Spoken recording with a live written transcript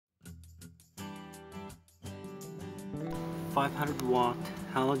500-watt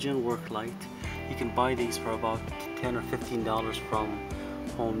halogen work light. You can buy these for about $10 or $15 from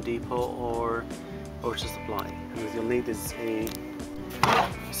Home Depot or Orchard Supply. And what you'll need is a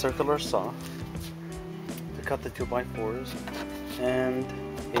circular saw to cut the 2x4s and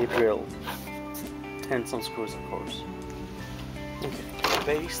a drill and some screws, of course. Okay,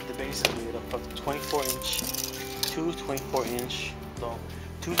 the base is made up of 24-inch, two 24-inch, so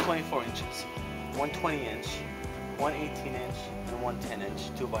two 24 inches, one 20-inch, one 18-inch, and one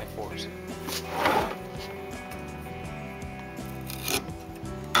 10-inch 2x4s.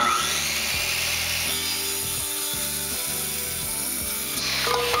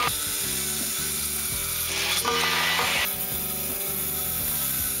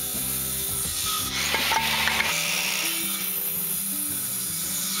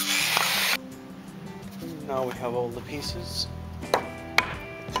 Now we have all the pieces,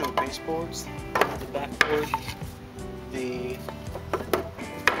 two baseboards, the backboard, the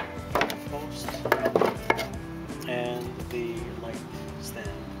post, and the light stand.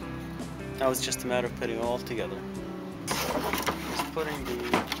 Now it's just a matter of putting it all together. Just putting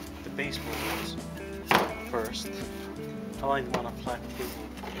the baseboards first. I like them on a flat table,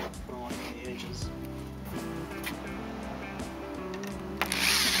 put them on the edges.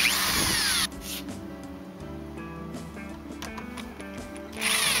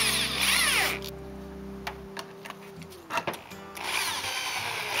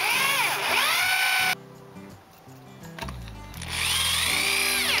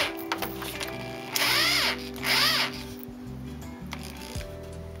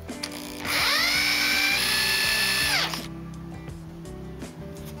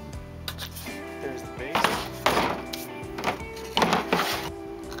 There's the base.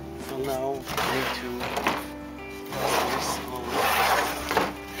 And now I need to put this on.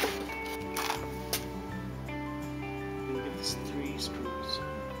 I'm gonna give this 3 screws.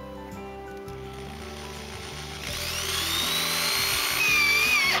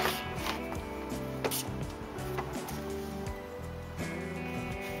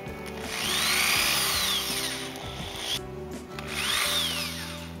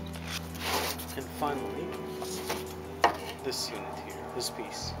 And finally, this unit here, this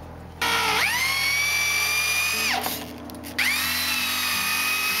piece.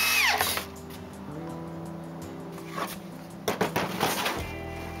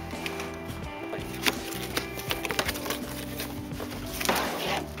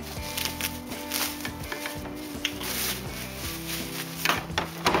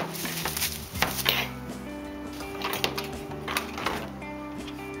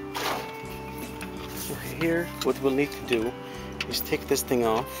 Here, what we'll need to do is take this thing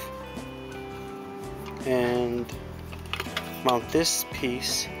off and mount this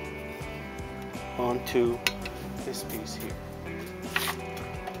piece onto this piece here.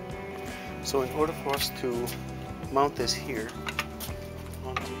 So in order for us to mount this here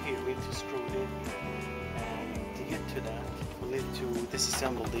onto here, we need to screw it in, and to get to that we'll need to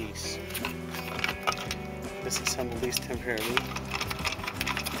disassemble these temporarily.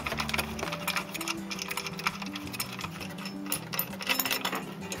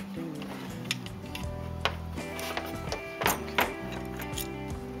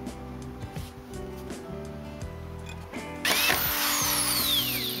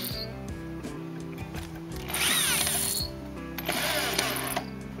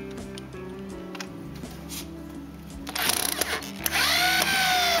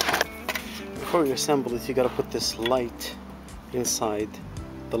 Before you assemble it, you gotta put this light inside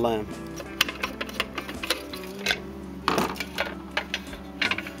the lamp.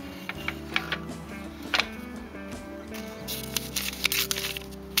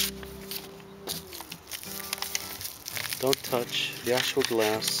 Don't touch the actual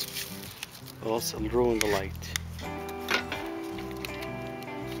glass, or else it'll ruin the light.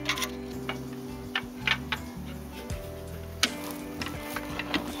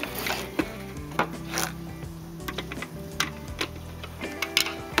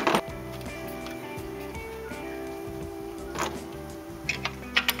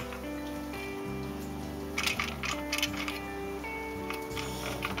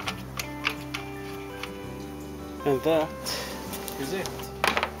 And that is it.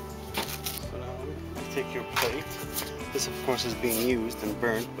 So now you take your plate. This of course is being used and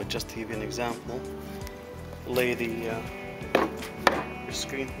burnt, but just to give you an example, lay your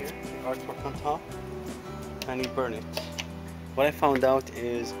screen here, the artwork on top, and you burn it. What I found out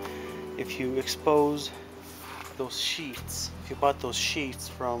is if you expose those sheets, if you bought those sheets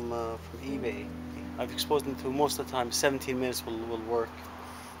from eBay, I've exposed them to most of the time 17 minutes will work.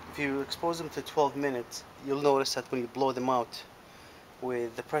 If you expose them to 12 minutes, you'll notice that when you blow them out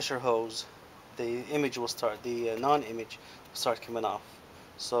with the pressure hose, the image will start, the non-image will start coming off.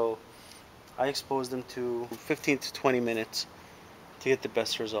 So I expose them to 15 to 20 minutes to get the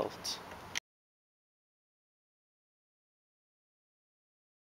best results.